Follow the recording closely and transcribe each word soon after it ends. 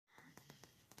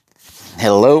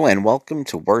Hello and welcome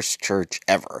to Worst Church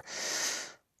Ever,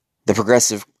 the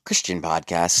progressive Christian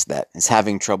podcast that is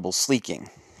having trouble sleeking.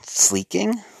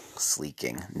 Sleeking?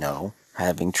 No.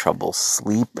 Having trouble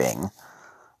sleeping.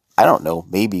 I don't know.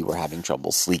 Maybe we're having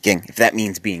trouble sleeking, if that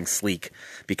means being sleek,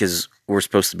 because we're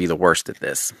supposed to be the worst at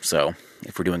this. So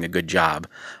if we're doing a good job,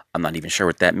 I'm not even sure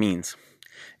what that means.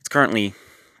 It's currently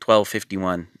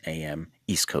 12:51 a.m.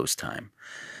 East Coast time.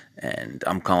 And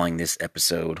I'm calling this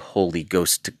episode Holy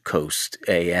Ghost to Coast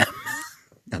AM.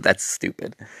 Now that's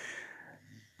stupid.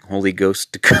 Holy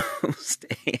Ghost to Coast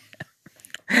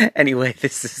AM. Anyway,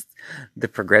 this is the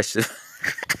progressive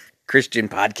Christian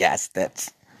podcast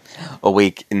that's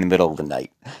awake in the middle of the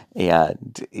night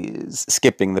and is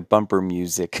skipping the bumper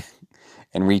music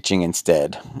and reaching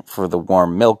instead for the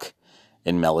warm milk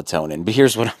and melatonin. But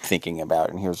here's what I'm thinking about,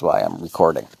 and here's why I'm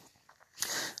recording.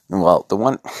 Well,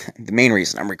 the main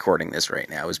reason I'm recording this right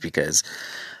now is because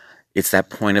it's that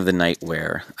point of the night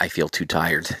where I feel too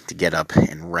tired to get up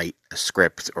and write a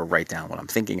script or write down what I'm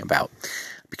thinking about,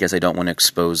 because I don't want to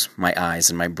expose my eyes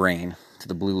and my brain to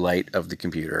the blue light of the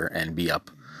computer and be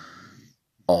up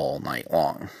all night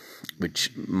long, which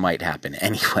might happen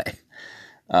anyway.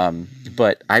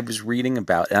 But I was reading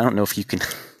about, I don't know if you can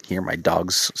hear my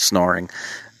dogs snoring,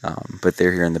 but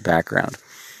they're here in the background.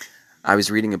 I've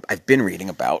been reading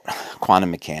about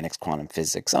quantum mechanics, quantum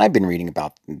physics, and I've been reading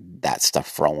about that stuff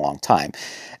for a long time.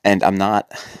 And I'm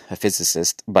not a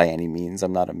physicist by any means.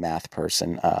 I'm not a math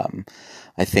person.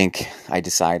 I think I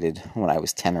decided when I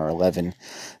was 10 or 11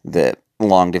 that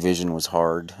long division was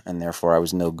hard, and therefore I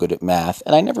was no good at math.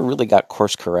 And I never really got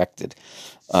course corrected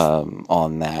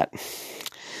on that.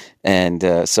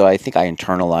 And so I think I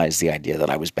internalized the idea that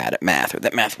I was bad at math, or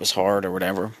that math was hard, or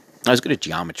whatever. I was good at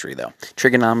geometry, though.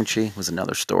 Trigonometry was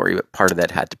another story, but part of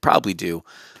that had to probably do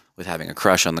with having a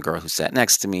crush on the girl who sat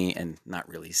next to me and not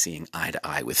really seeing eye to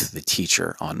eye with the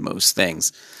teacher on most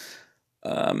things.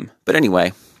 But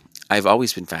anyway, I've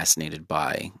always been fascinated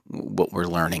by what we're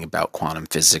learning about quantum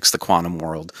physics, the quantum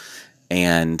world.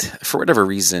 And for whatever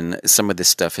reason, some of this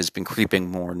stuff has been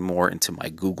creeping more and more into my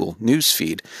Google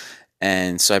newsfeed.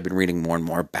 And so I've been reading more and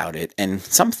more about it. And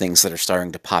some things that are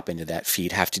starting to pop into that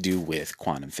feed have to do with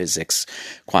quantum physics,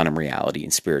 quantum reality,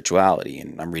 and spirituality.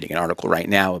 And I'm reading an article right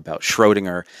now about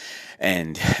Schrodinger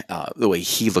and the way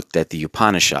he looked at the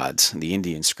Upanishads, the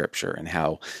Indian scripture, and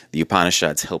how the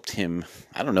Upanishads helped him,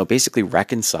 basically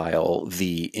reconcile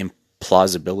the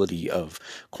implausibility of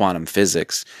quantum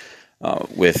physics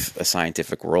with a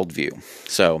scientific worldview.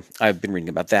 So I've been reading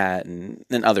about that and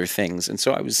other things. And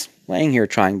so I was laying here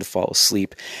trying to fall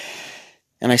asleep,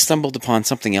 and I stumbled upon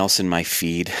something else in my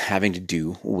feed having to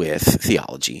do with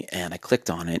theology. And I clicked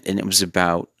on it, and it was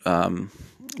about,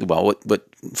 what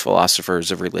philosophers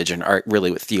of religion are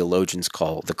really what theologians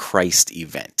call the Christ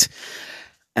event.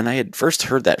 And I had first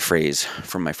heard that phrase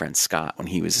from my friend Scott when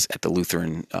he was at the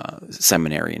Lutheran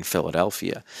seminary in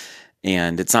Philadelphia.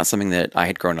 And it's not something that I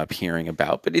had grown up hearing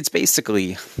about, but it's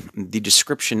basically the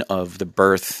description of the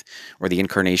birth, or the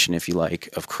incarnation, if you like,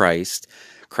 of Christ,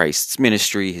 Christ's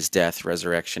ministry, his death,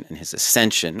 resurrection, and his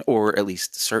ascension, or at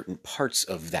least certain parts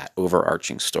of that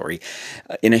overarching story,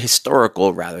 in a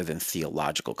historical rather than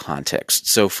theological context.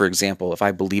 So, for example, if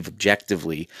I believe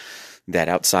objectively that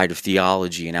outside of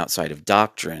theology and outside of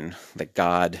doctrine, that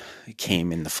God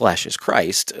came in the flesh as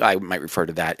Christ, I might refer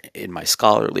to that in my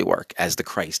scholarly work as the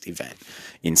Christ event.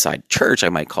 Inside church, I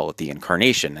might call it the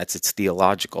incarnation. That's its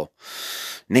theological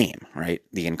name, right?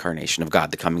 The incarnation of God,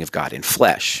 the coming of God in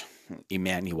flesh.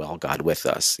 Emmanuel, God with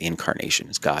us. The incarnation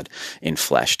is God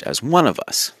infleshed as one of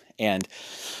us. And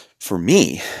for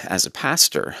me, as a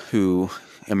pastor who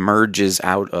emerges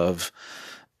out of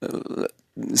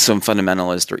some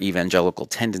fundamentalist or evangelical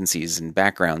tendencies and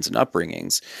backgrounds and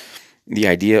upbringings, the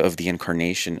idea of the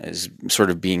incarnation as sort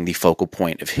of being the focal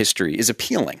point of history is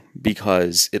appealing,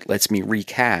 because it lets me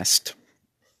recast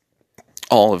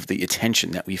all of the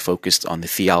attention that we focused on the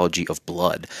theology of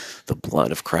blood, the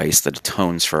blood of Christ that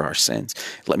atones for our sins.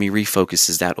 Let me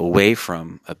refocus that away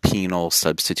from a penal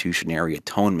substitutionary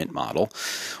atonement model,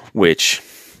 which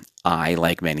I,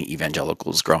 like many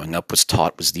evangelicals growing up, was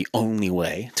taught was the only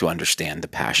way to understand the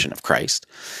passion of Christ.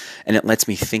 And it lets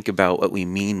me think about what we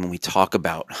mean when we talk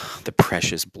about the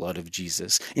precious blood of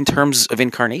Jesus in terms of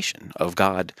incarnation, of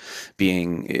God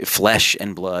being flesh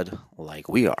and blood like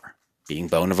we are, being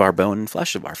bone of our bone and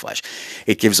flesh of our flesh.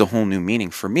 It gives a whole new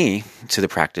meaning for me to the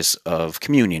practice of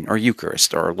communion or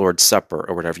Eucharist or Lord's Supper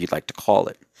or whatever you'd like to call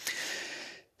it.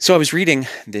 So I was reading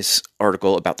this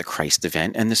article about the Christ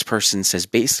event, and this person says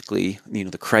basically,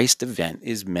 the Christ event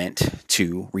is meant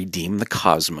to redeem the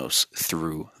cosmos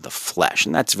through the flesh.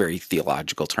 And that's very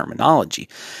theological terminology.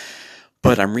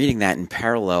 But I'm reading that in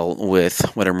parallel with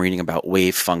what I'm reading about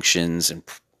wave functions and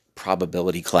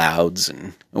probability clouds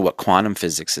and what quantum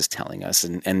physics is telling us.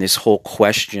 And this whole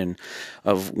question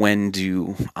of when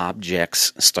do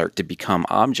objects start to become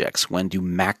objects? When do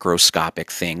macroscopic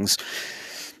things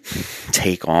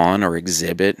take on or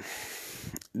exhibit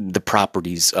the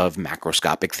properties of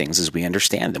macroscopic things as we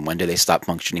understand them? When do they stop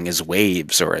functioning as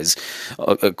waves or as,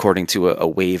 according to a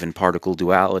wave and particle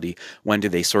duality? When do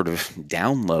they sort of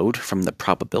download from the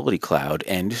probability cloud?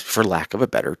 And for lack of a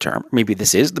better term, maybe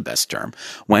this is the best term,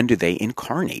 when do they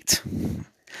incarnate?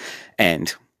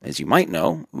 And as you might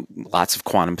know, lots of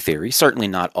quantum theory, certainly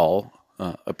not all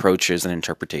approaches and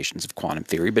interpretations of quantum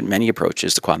theory, but many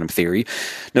approaches to quantum theory,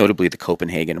 notably the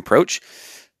Copenhagen approach,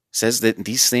 says that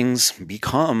these things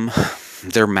become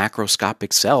their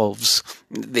macroscopic selves.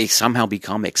 They somehow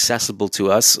become accessible to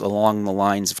us along the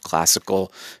lines of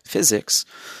classical physics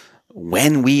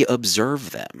when we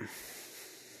observe them,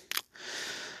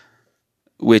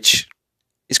 which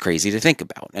is crazy to think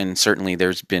about. And certainly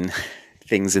there's been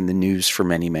things in the news for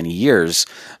many, many years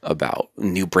about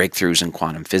new breakthroughs in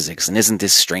quantum physics. And isn't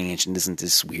this strange? And isn't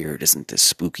this weird? Isn't this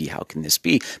spooky? How can this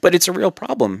be? But it's a real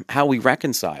problem how we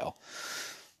reconcile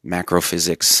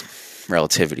macrophysics,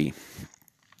 relativity,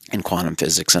 and quantum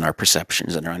physics and our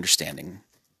perceptions and our understanding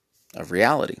of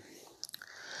reality.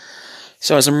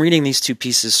 So as I'm reading these two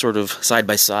pieces sort of side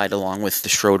by side, along with the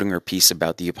Schrodinger piece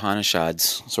about the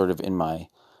Upanishads sort of in my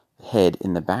head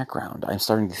in the background, I'm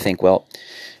starting to think, well,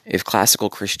 if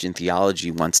classical Christian theology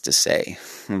wants to say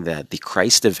that the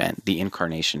Christ event, the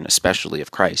incarnation especially of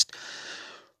Christ,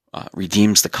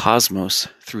 redeems the cosmos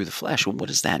through the flesh, well, what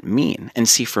does that mean? And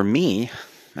see, for me,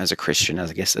 as a Christian, as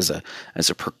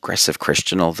a progressive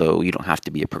Christian, although you don't have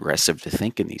to be a progressive to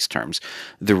think in these terms,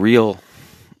 the real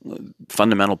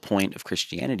fundamental point of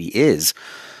Christianity is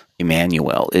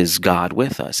Emmanuel, is God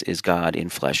with us, is God in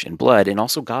flesh and blood, and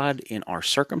also God in our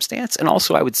circumstance, and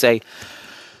also I would say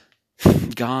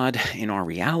God in our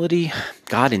reality,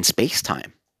 God in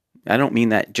space-time. I don't mean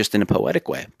that just in a poetic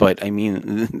way, but I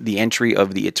mean the entry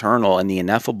of the eternal and the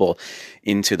ineffable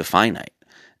into the finite.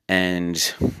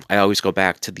 And I always go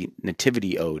back to the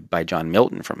Nativity Ode by John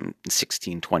Milton from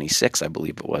 1626, I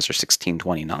believe it was, or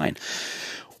 1629,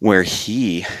 where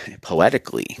he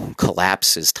poetically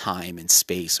collapses time and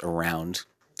space around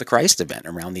the Christ event,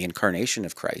 around the incarnation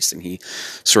of Christ. And he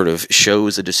sort of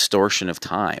shows a distortion of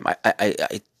time.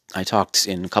 I talked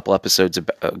in a couple episodes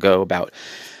ago about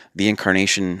the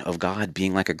incarnation of God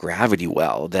being like a gravity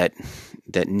well that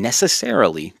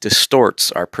necessarily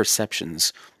distorts our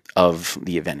perceptions of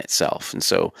the event itself. And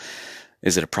so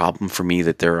is it a problem for me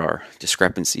that there are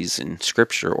discrepancies in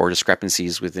Scripture or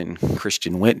discrepancies within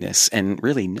Christian witness? And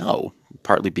really, no,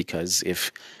 partly because if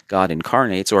God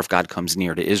incarnates, or if God comes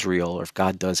near to Israel, or if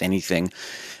God does anything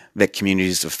that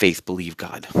communities of faith believe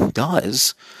God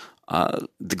does,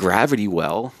 the gravity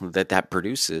well that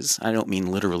produces, I don't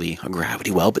mean literally a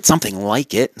gravity well, but something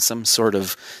like it, some sort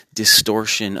of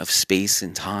distortion of space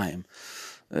and time,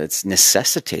 it's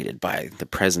necessitated by the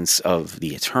presence of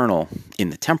the eternal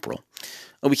in the temporal.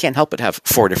 Well, we can't help but have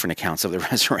four different accounts of the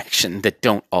resurrection that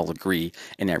don't all agree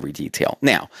in every detail.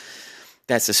 Now,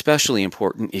 that's especially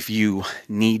important if you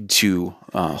need to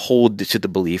hold to the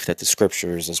belief that the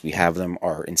Scriptures, as we have them,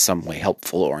 are in some way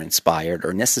helpful or inspired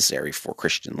or necessary for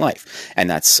Christian life. And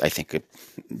that's, I think, a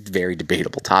very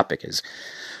debatable topic, as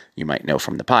you might know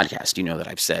from the podcast. You know that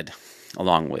I've said,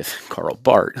 along with Karl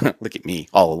Barth, look at me,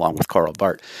 all along with Karl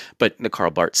Barth, but Karl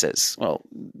Barth says, well,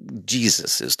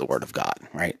 Jesus is the Word of God,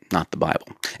 right? Not the Bible.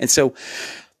 And so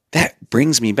that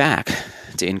brings me back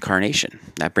to incarnation.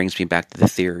 That brings me back to the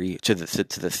theory, to the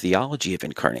theology of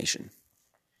incarnation.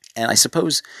 And I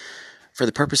suppose for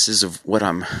the purposes of what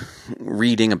I'm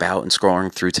reading about and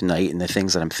scrolling through tonight and the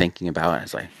things that I'm thinking about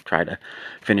as I try to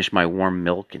finish my warm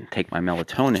milk and take my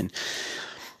melatonin,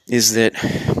 is that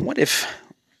what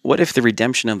if the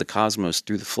redemption of the cosmos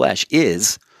through the flesh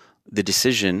is the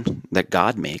decision that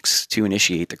God makes to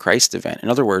initiate the Christ event? In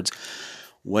other words,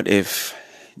 what if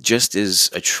just as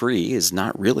a tree is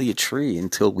not really a tree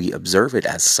until we observe it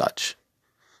as such,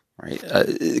 right?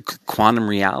 Quantum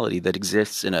reality that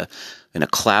exists in a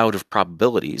cloud of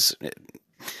probabilities.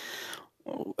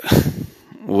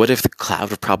 What if the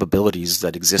cloud of probabilities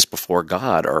that exist before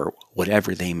God are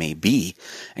whatever they may be,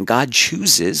 and God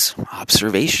chooses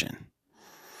observation?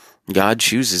 God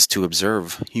chooses to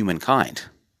observe humankind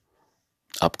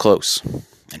up close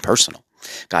and personal.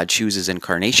 God chooses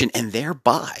incarnation, and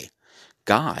thereby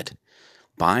God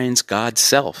binds God's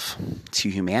self to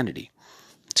humanity,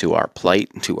 to our plight,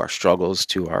 to our struggles,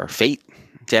 to our fate,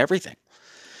 to everything.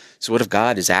 So what if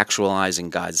God is actualizing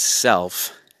God's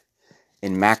self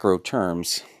in macro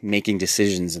terms, making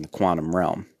decisions in the quantum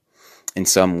realm in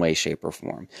some way, shape, or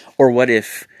form? Or what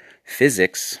if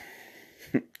physics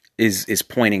is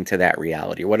pointing to that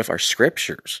reality? Or what if our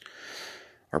scriptures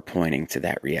are pointing to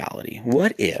that reality?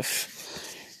 What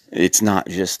if it's not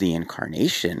just the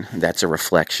incarnation that's a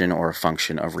reflection or a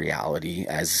function of reality,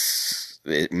 as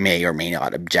it may or may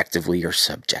not objectively or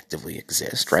subjectively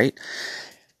exist, right?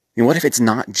 And what if it's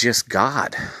not just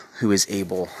God who is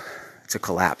able to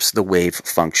collapse the wave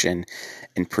function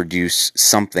and produce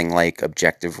something like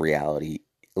objective reality,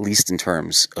 at least in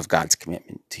terms of God's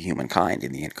commitment to humankind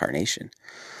in the incarnation?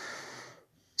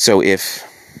 So if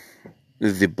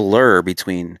the blur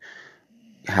between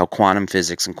how quantum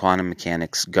physics and quantum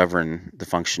mechanics govern the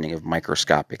functioning of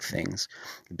microscopic things,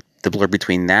 the blur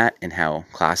between that and how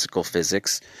classical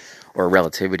physics or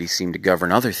relativity seem to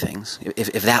govern other things,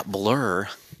 if that blur,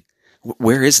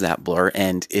 where is that blur?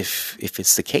 And if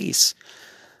it's the case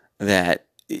that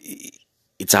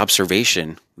it's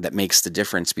observation that makes the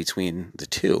difference between the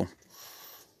two,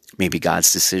 maybe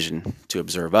God's decision to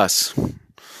observe us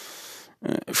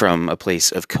from a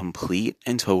place of complete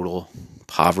and total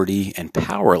poverty and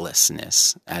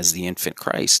powerlessness as the infant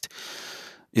Christ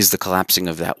is the collapsing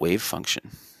of that wave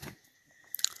function.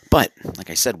 But,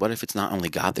 like I said, what if it's not only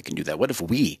God that can do that? What if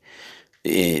we,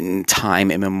 in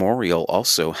time immemorial,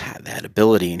 also had that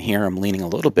ability? And here I'm leaning a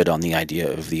little bit on the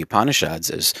idea of the Upanishads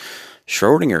as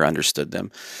Schrodinger understood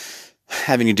them,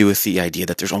 having to do with the idea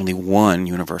that there's only one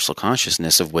universal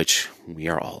consciousness of which we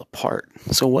are all a part.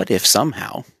 So what if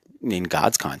somehow, in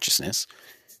God's consciousness,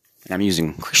 and I'm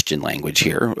using Christian language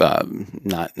here,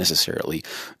 not necessarily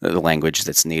the language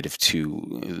that's native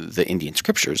to the Indian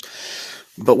scriptures,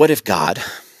 but what if God,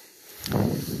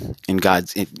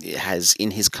 has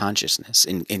in his consciousness,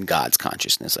 in God's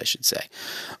consciousness, I should say,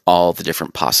 all the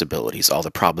different possibilities, all the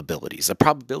probabilities, a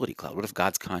probability cloud? What if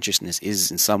God's consciousness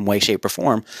is in some way, shape, or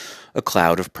form a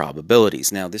cloud of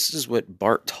probabilities? Now, this is what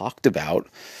Barth talked about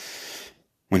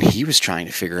when he was trying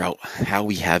to figure out how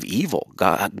we have evil.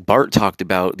 Barth talked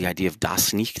about the idea of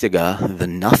das Nichtige, the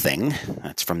nothing,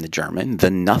 that's from the German,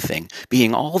 the nothing,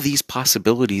 being all these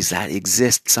possibilities that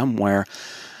exist somewhere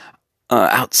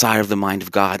outside of the mind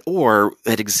of God, or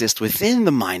that exist within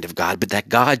the mind of God, but that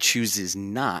God chooses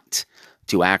not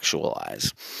to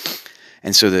actualize.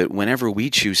 And so that whenever we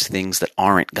choose things that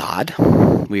aren't God,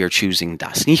 we are choosing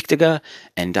das Nichtige,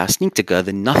 and das Nichtige,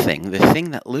 the nothing, the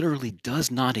thing that literally does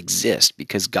not exist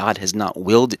because God has not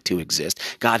willed it to exist.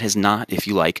 God has not, if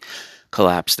you like,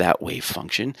 collapsed that wave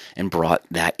function and brought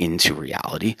that into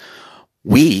reality.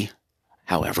 We,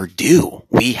 however, do.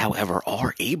 We, however,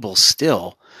 are able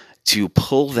still to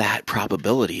pull that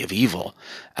probability of evil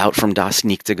out from das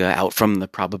Nichtige, out from the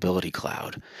probability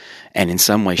cloud, and in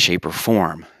some way, shape, or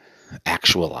form,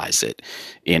 actualize it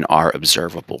in our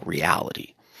observable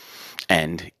reality.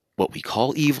 And what we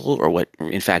call evil, or what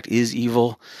in fact is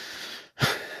evil,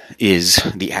 is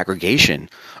the aggregation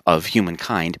of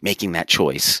humankind making that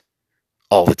choice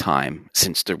all the time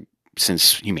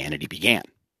since humanity began.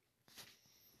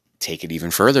 Take it even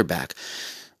further back.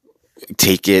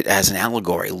 Take it as an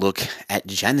allegory. Look at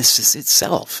Genesis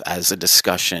itself as a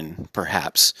discussion,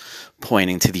 perhaps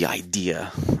pointing to the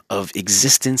idea of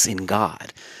existence in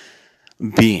God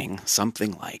being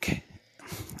something like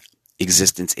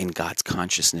existence in God's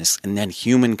consciousness, and then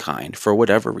humankind, for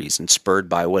whatever reason, spurred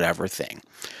by whatever thing,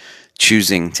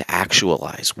 choosing to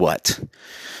actualize what?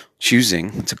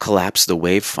 Choosing to collapse the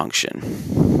wave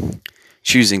function,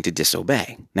 choosing to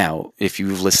disobey. Now, if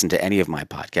you've listened to any of my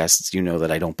podcasts, you know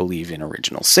that I don't believe in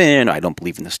original sin. I don't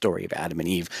believe in the story of Adam and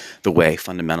Eve the way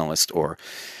fundamentalist or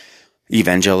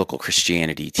evangelical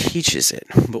Christianity teaches it.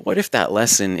 But what if that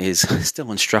lesson is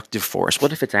still instructive for us?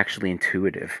 What if it's actually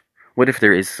intuitive? What if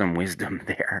there is some wisdom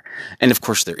there? And of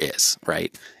course there is,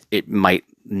 right? It might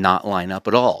not line up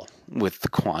at all with the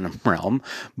quantum realm,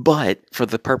 but for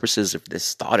the purposes of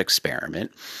this thought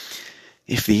experiment,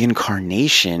 if the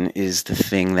incarnation is the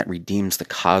thing that redeems the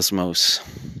cosmos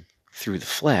through the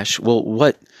flesh, well,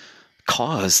 what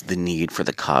caused the need for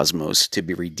the cosmos to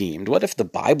be redeemed? What if the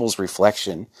Bible's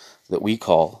reflection that we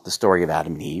call the story of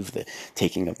Adam and Eve, the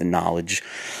taking of the knowledge,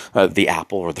 the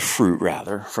apple or the fruit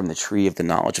rather, from the tree of the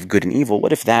knowledge of good and evil,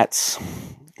 what if that's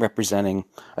representing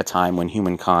a time when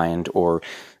humankind or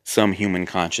some human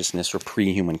consciousness or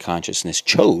pre-human consciousness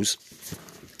chose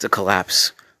to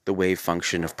collapse the wave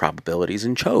function of probabilities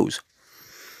and chose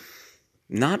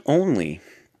not only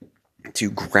to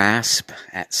grasp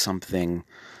at something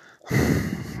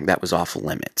that was off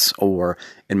limits, or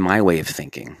in my way of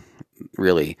thinking,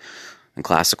 really, in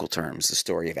classical terms, the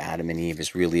story of Adam and Eve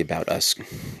is really about us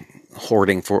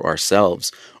hoarding for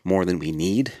ourselves more than we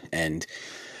need and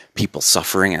people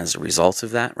suffering as a result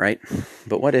of that, right?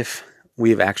 But what if we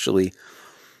have actually,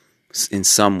 in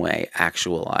some way,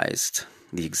 actualized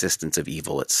the existence of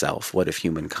evil itself? What if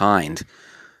humankind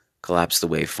collapsed the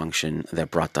wave function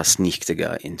that brought Das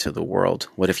Nichtige into the world?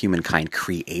 What if humankind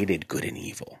created good and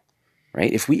evil?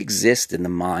 Right? If we exist in the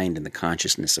mind and the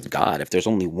consciousness of God, if there's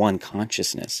only one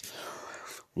consciousness,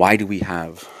 why do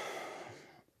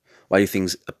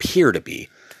things appear to be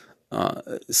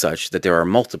such that there are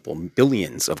multiple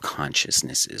billions of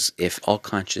consciousnesses? If all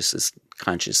it's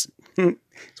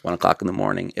 1:00 in the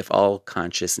morning. If all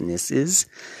consciousnesses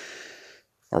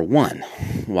are one,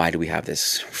 why do we have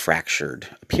this fractured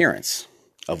appearance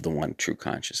of the one true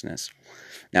consciousness?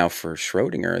 Now, for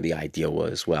Schrodinger, the idea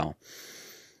was, well,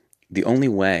 the only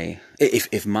way,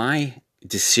 if my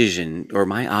decision or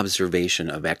my observation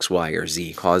of X, Y, or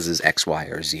Z causes X, Y,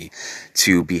 or Z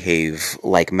to behave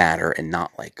like matter and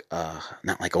not like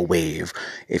a wave,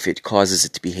 if it causes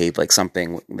it to behave like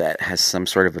something that has some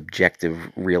sort of objective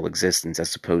real existence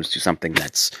as opposed to something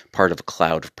that's part of a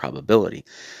cloud of probability,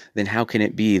 then how can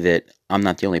it be that I'm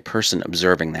not the only person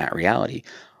observing that reality?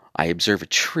 I observe a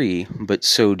tree, but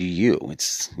so do you.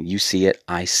 You see it,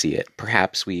 I see it.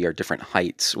 Perhaps we are different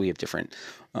heights. We have different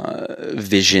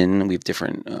vision. We have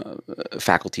different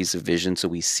faculties of vision, so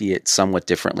we see it somewhat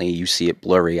differently. You see it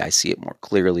blurry. I see it more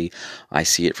clearly. I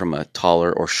see it from a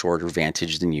taller or shorter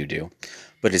vantage than you do.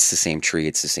 But it's the same tree.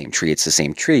 It's the same tree. It's the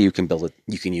same tree. You can build it.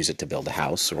 You can use it to build a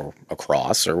house or a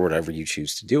cross or whatever you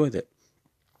choose to do with it.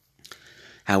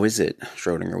 How is it,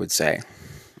 Schrodinger would say,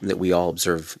 that we all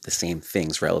observe the same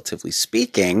things, relatively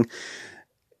speaking,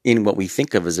 in what we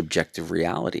think of as objective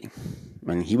reality?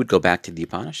 And he would go back to the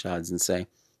Upanishads and say,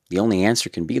 the only answer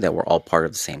can be that we're all part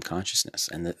of the same consciousness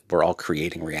and that we're all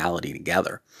creating reality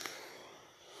together.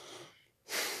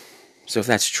 So if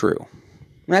that's true,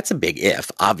 that's a big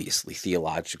if, obviously,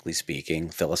 theologically speaking,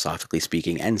 philosophically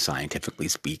speaking, and scientifically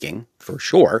speaking, for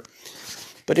sure.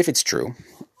 But if it's true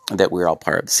that we're all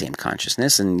part of the same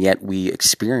consciousness, and yet we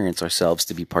experience ourselves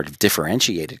to be part of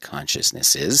differentiated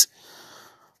consciousnesses,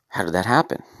 how did that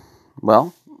happen?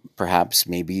 Well, perhaps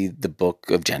maybe the book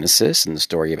of Genesis and the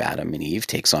story of Adam and Eve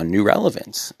takes on new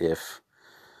relevance if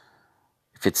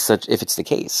it's the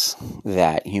case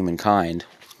that humankind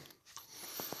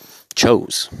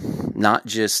chose not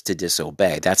just to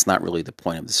disobey. That's not really the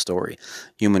point of the story.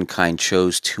 Humankind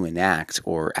chose to enact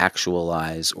or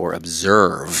actualize or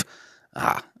observe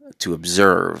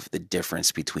the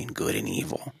difference between good and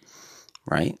evil,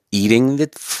 right? Eating the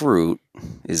fruit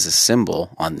is a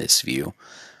symbol on this view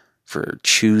for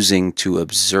choosing to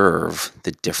observe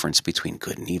the difference between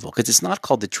good and evil. Because it's not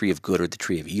called the tree of good or the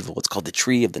tree of evil. It's called the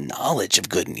tree of the knowledge of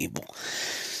good and evil.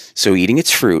 So eating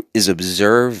its fruit is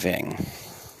observing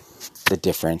the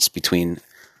difference between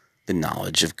the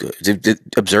knowledge of good,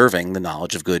 observing the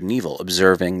knowledge of good and evil,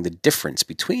 observing the difference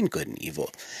between good and evil.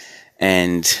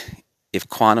 And if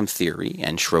quantum theory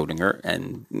and Schrodinger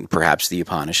and perhaps the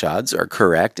Upanishads are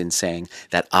correct in saying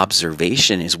that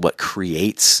observation is what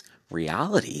creates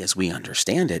reality as we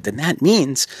understand it, then that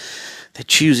means that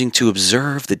choosing to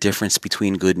observe the difference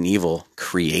between good and evil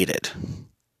created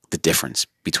the difference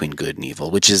between good and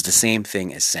evil, which is the same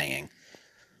thing as saying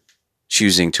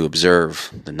choosing to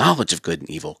observe the knowledge of good and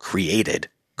evil created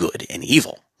good and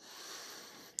evil.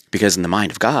 Because in the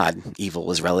mind of God,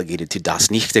 evil is relegated to Das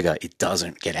Nichtige. It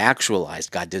doesn't get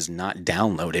actualized. God does not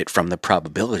download it from the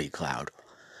probability cloud.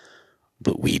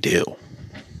 But we do.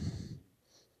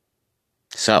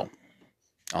 So,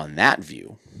 on that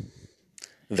view,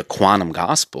 the quantum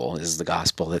gospel is the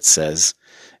gospel that says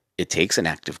it takes an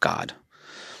act of God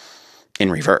in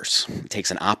reverse. It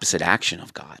takes an opposite action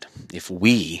of God. If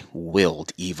we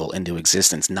willed evil into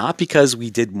existence, not because we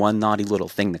did one naughty little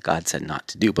thing that God said not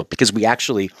to do, but because we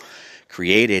actually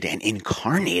created and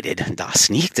incarnated Das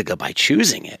Nichtige by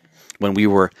choosing it, when we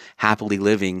were happily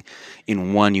living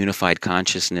in one unified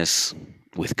consciousness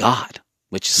with God,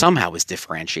 which somehow is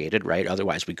differentiated, right?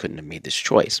 Otherwise, we couldn't have made this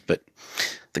choice. But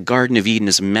the Garden of Eden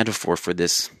is a metaphor for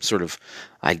this sort of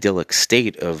idyllic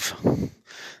state of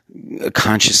a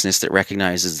consciousness that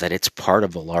recognizes that it's part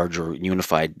of a larger,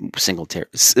 unified,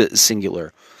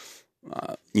 singular,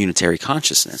 unitary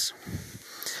consciousness.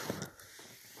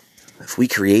 If we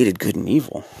created good and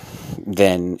evil,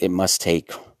 then it must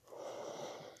take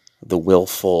the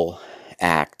willful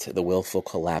act, the willful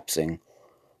collapsing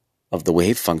of the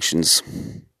wave functions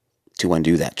to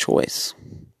undo that choice.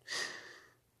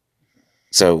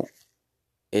 So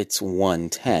it's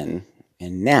 1:10,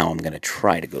 and now I'm going to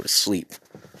try to go to sleep.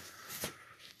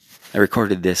 I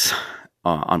recorded this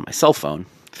on my cell phone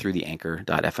through the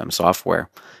Anchor.fm software,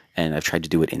 and I've tried to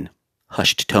do it in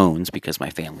hushed tones because my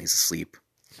family's asleep.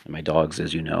 And my dogs,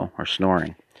 as you know, are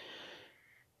snoring.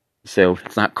 So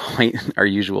it's not quite our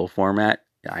usual format.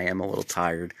 I am a little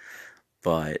tired,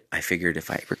 but I figured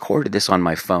if I recorded this on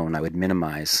my phone, I would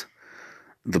minimize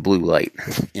the blue light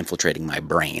infiltrating my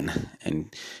brain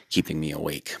and keeping me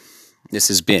awake. This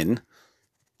has been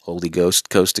Holy Ghost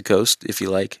Coast to Coast, if you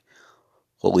like.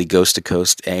 Holy Ghost to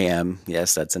Coast AM.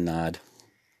 Yes, that's a nod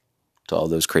to all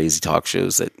those crazy talk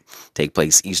shows that take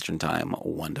place Eastern Time,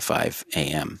 1 to 5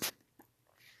 a.m.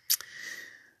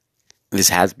 This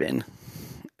has been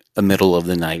a middle of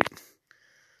the night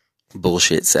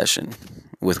bullshit session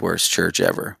with Worst Church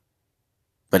Ever.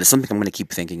 But it's something I'm going to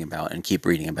keep thinking about and keep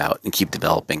reading about and keep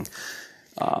developing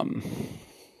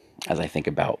as I think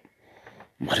about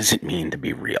what does it mean to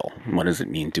be real? What does it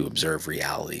mean to observe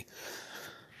reality?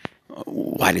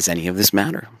 Why does any of this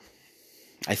matter?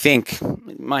 I think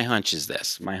my hunch is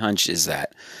this. My hunch is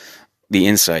that the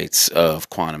insights of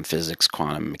quantum physics,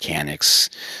 quantum mechanics,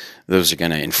 those are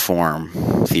going to inform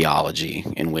theology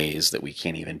in ways that we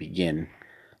can't even begin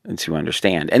to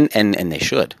understand. And they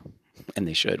should. And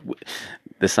they should.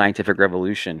 The scientific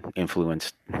revolution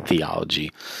influenced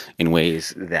theology in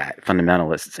ways that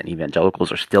fundamentalists and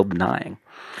evangelicals are still denying.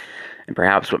 And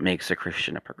perhaps what makes a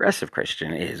Christian a progressive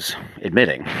Christian is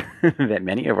admitting that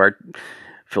many of our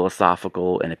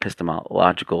philosophical and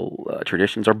epistemological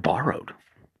traditions are borrowed.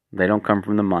 They don't come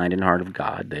from the mind and heart of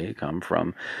God. They come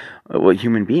from what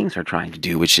human beings are trying to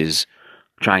do, which is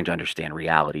trying to understand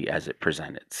reality as it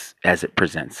presents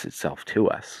itself to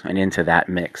us. And into that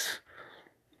mix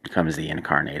comes the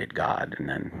incarnated God, and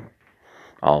then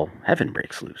all heaven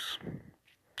breaks loose.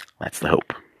 That's the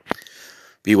hope.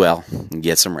 Be well and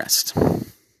get some rest.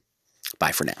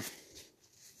 Bye for now.